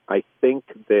I think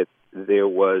that there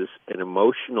was an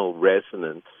emotional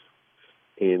resonance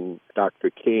in Dr.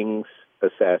 King's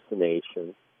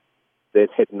assassination that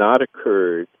had not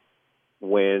occurred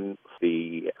when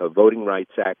the Voting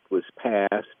Rights Act was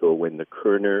passed, or when the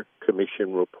Kerner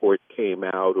Commission report came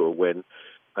out, or when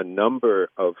a number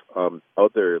of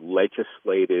other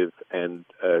legislative and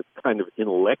kind of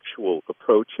intellectual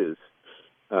approaches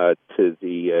to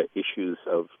the issues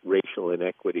of racial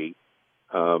inequity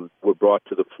were brought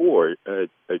to the fore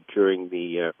during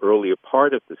the earlier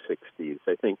part of the 60s.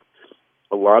 I think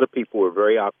a lot of people were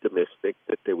very optimistic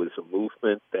that there was a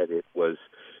movement, that it was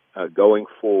going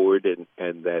forward,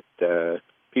 and that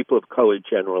people of color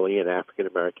generally, and African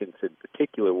Americans in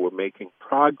particular, were making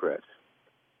progress.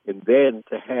 And then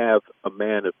to have a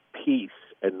man of peace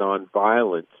and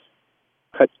nonviolence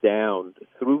cut down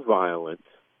through violence,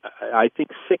 I think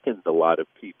sickened a lot of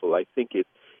people. I think it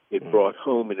brought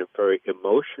home in a very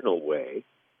emotional way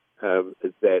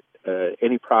that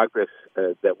any progress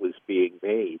that was being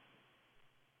made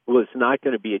was not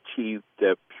going to be achieved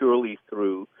purely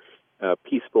through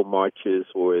peaceful marches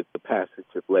or the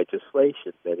passage of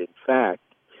legislation, that in fact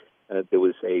there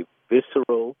was a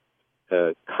visceral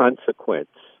consequence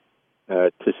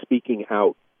to speaking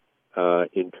out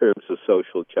in terms of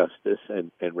social justice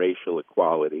and racial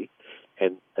equality,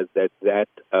 and that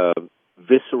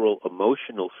visceral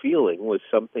emotional feeling was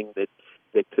something that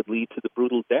could lead to the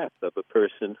brutal death of a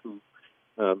person who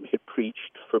had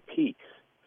preached for peace.